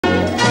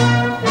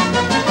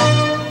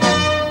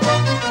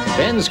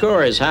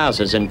Skora's house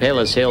is in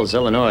Palos Hills,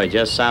 Illinois,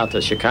 just south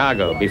of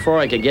Chicago. Before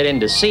I could get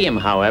in to see him,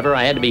 however,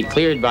 I had to be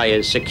cleared by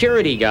his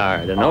security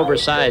guard, an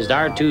oversized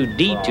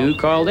R2-D2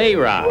 called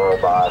Arok.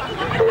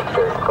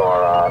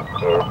 Skora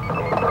is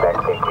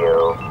expecting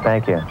you.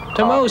 Thank you.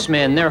 To most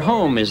men, their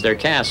home is their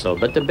castle,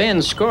 but to Ben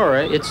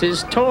Skora, it's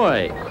his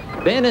toy.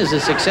 Ben is a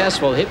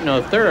successful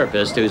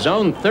hypnotherapist whose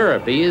own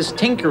therapy is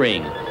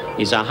tinkering.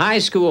 He's a high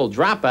school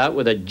dropout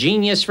with a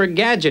genius for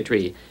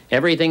gadgetry.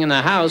 Everything in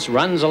the house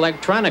runs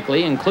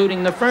electronically,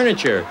 including the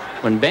furniture.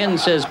 When Ben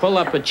says pull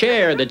up a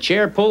chair, the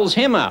chair pulls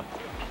him up.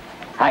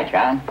 Hi,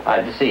 John.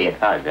 Glad to see you.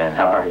 Hi, Ben.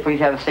 How are you?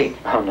 Please have a seat.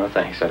 Oh, no,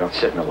 thanks. I don't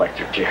sit in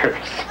electric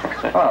chairs.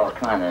 Oh,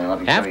 come on then.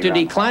 Let me show you After around.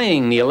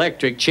 declining the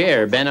electric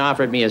chair, Ben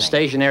offered me a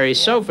stationary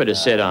sofa to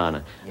sit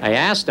on. I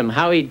asked him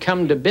how he'd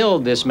come to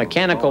build this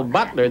mechanical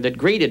butler that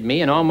greeted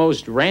me and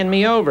almost ran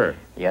me over.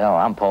 You know,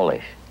 I'm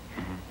Polish.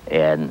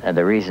 And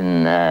the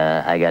reason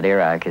I got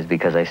Arok is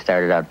because I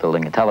started out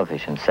building a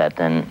television set,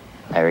 and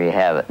there you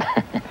have it.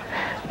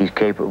 He's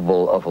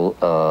capable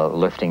of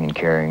lifting and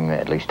carrying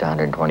at least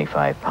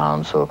 125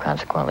 pounds, so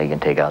consequently he can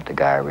take out the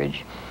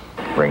garbage,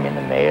 bring in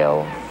the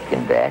mail, he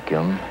can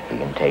vacuum, he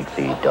can take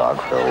the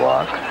dog for a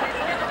walk,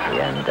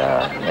 and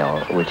you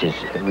know, which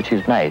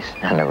is nice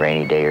on a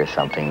rainy day or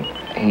something.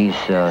 He's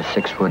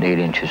 6 foot 8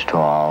 inches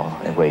tall.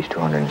 It weighs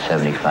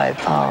 275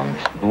 pounds.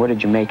 What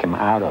did you make him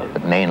out of?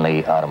 But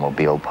mainly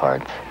automobile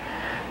parts.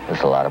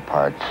 There's a lot of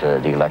parts.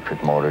 The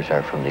electric motors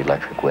are from the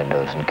electric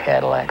windows and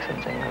Cadillacs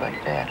and things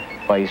like that.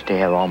 I used to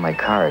have all my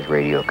cars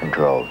radio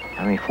controlled.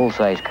 I mean,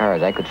 full-size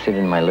cars. I could sit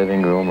in my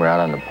living room or out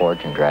on the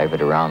porch and drive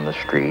it around the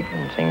street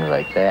and things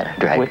like that.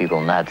 Drive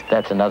people nuts.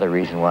 That's another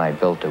reason why I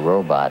built the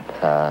robot.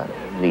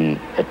 The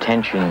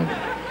attention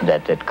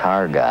that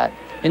car got.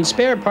 In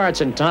spare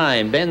parts and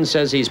time, Ben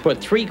says he's put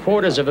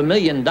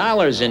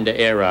 $750,000 into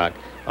Arok,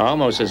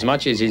 almost as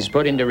much as he's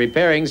put into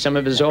repairing some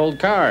of his old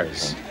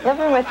cars.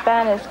 Living with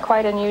Ben is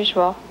quite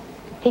unusual.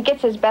 He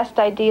gets his best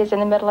ideas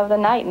in the middle of the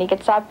night, and he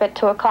gets up at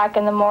 2 o'clock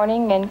in the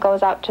morning and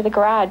goes out to the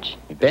garage.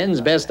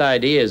 Ben's best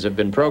ideas have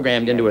been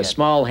programmed into a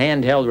small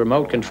handheld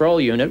remote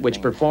control unit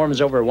which performs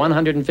over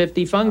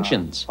 150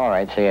 functions. All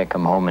right, say I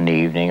come home in the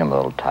evening, I'm a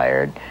little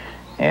tired,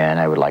 and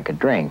I would like a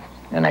drink.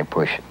 And I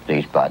push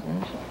these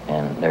buttons,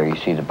 and there you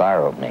see the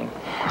bar opening.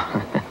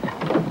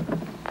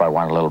 If I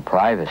want a little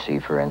privacy,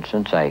 for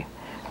instance, I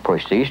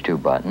push these 2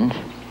 buttons,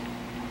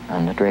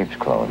 and the drapes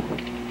close.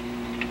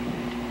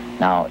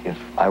 Now, if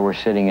I were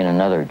sitting in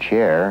another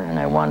chair and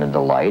I wanted the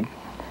light,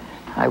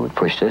 I would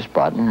push this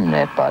button and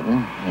that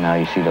button, and now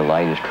you see the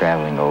light is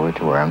traveling over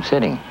to where I'm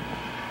sitting.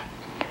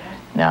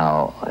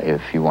 Now,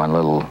 if you want a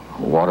little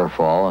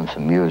waterfall and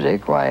some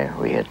music, why,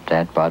 we hit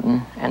that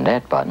button and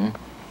that button,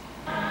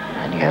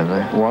 and you have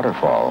a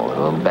waterfall with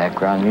a little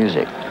background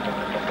music.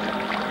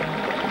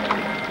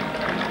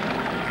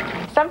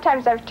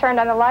 Sometimes I've turned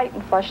on the light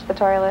and flushed the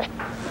toilet.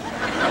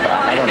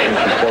 I don't think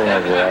she still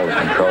knows where all the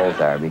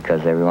controls are,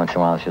 because every once in a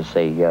while she'll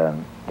say,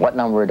 what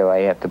number do I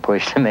have to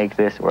push to make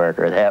this work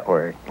or that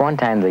work? One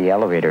time the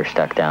elevator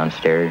stuck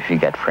downstairs. She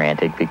got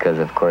frantic because,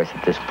 of course,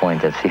 at this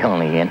point, that's the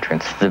only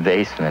entrance to the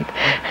basement.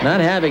 Not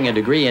having a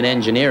degree in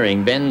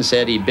engineering, Ben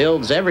said he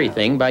builds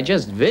everything by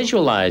just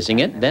visualizing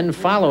it, then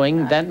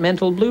following that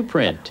mental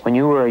blueprint. When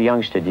you were a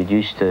youngster, did you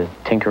used to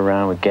tinker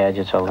around with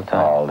gadgets all the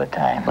time? All the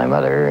time. My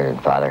mother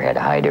and father had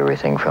to hide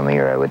everything from me,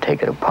 or I would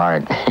take it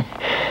apart.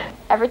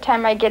 Every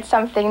time I get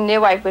something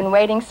new, I've been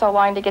waiting so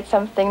long to get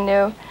something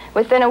new.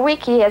 Within a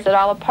week, he has it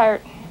all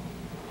apart.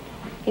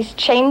 He's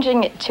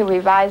changing it to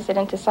revise it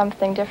into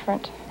something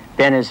different.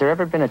 Ben, has there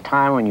ever been a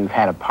time when you've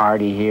had a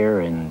party here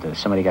and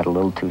somebody got a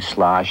little too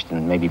sloshed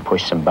and maybe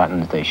pushed some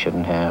buttons they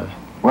shouldn't have?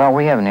 Well,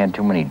 we haven't had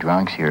too many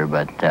drunks here,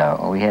 but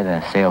we had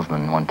a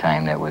salesman one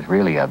time that was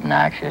really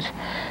obnoxious. He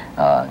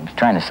was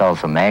trying to sell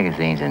some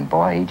magazines, and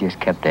boy, he just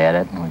kept at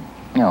it. And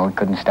we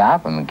couldn't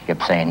stop him. He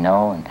kept saying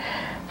no, and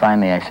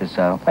finally I said,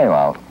 hey,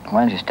 well,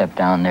 why don't you step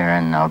down there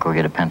and I'll go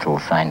get a pencil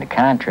to sign the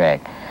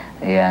contract.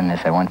 And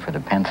as I went for the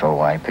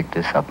pencil, I picked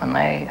this up and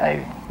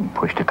I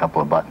pushed a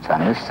couple of buttons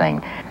on this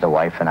thing. The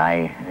wife and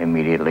I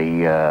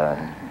immediately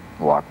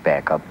walked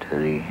back up to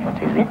the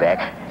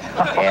back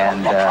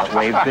and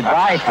waved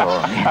goodbye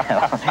to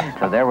him.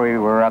 So there we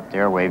were up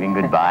there waving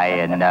goodbye,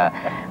 and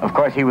of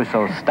course he was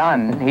so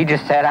stunned, he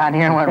just sat on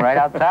here and went right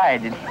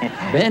outside.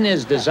 Ben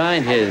has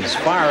designed his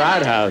far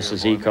outhouse,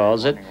 as he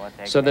calls it,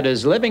 so that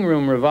his living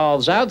room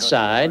revolves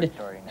outside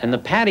and the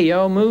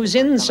patio moves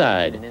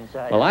inside.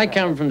 Well, I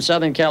come from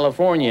Southern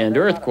California and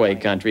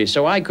earthquake country,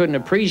 so I couldn't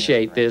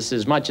appreciate this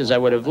as much as I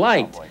would have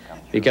liked,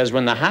 because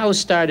when the house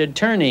started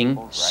turning,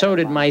 so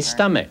did my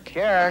stomach.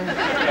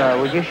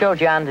 Sharon, would you show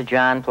John to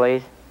John,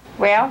 please?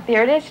 Well,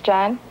 here it is,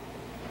 John.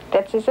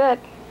 This is it.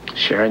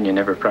 Sharon, you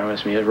never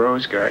promised me a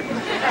rose garden.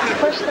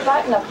 Push the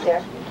button up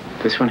there.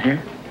 This one here?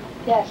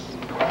 Yes.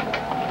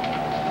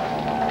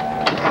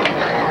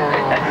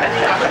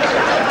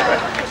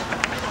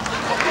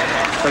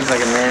 Looks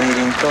like a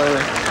man-eating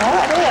toilet. Oh,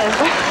 it is.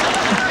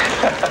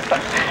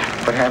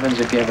 What happens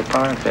if you have a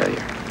power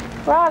failure?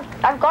 Well,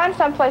 I've gone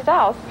someplace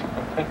else.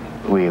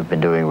 We have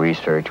been doing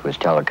research with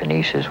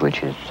telekinesis,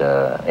 which is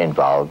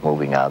involved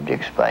moving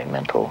objects by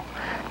mental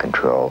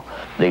control.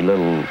 The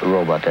little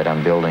robot that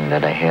I'm building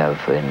that I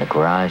have in the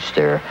garage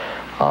there,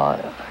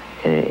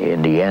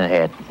 in the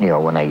end,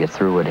 when I get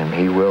through with him,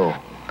 he will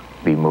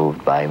be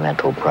moved by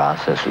mental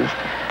processes.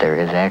 There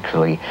is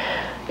actually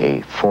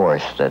a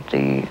force that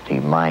the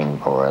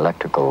mind, or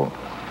electrical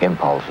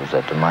impulses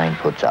that the mind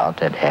puts out,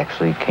 that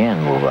actually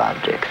can move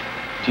objects.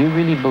 Do you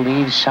really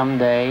believe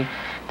someday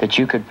that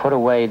you could put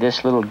away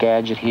this little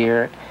gadget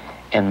here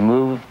and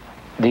move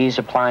these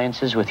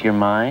appliances with your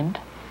mind?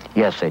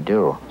 Yes, I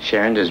do.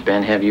 Sharon, does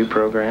Ben have you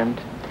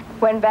programmed?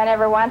 When Ben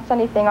ever wants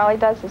anything, all he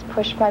does is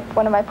push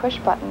one of my push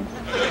buttons.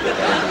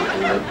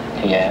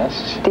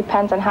 Yes.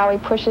 Depends on how he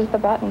pushes the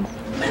buttons.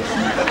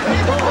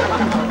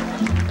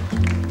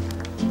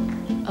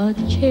 A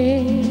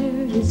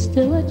chair is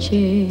still a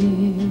chair,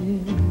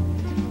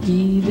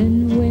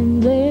 even when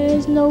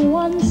there's no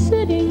one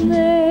sitting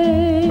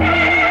there.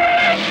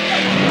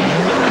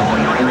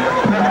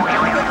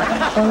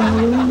 A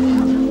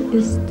room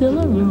is still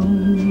a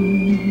room,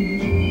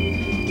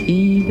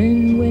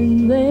 even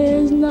when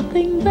there's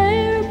nothing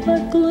there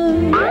but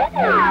gloom.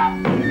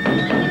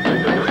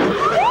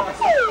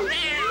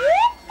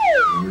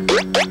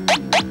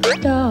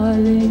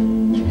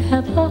 Darling,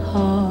 have a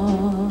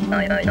heart.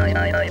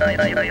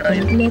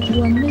 Don't let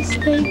one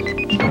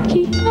mistake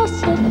keep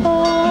us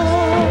apart.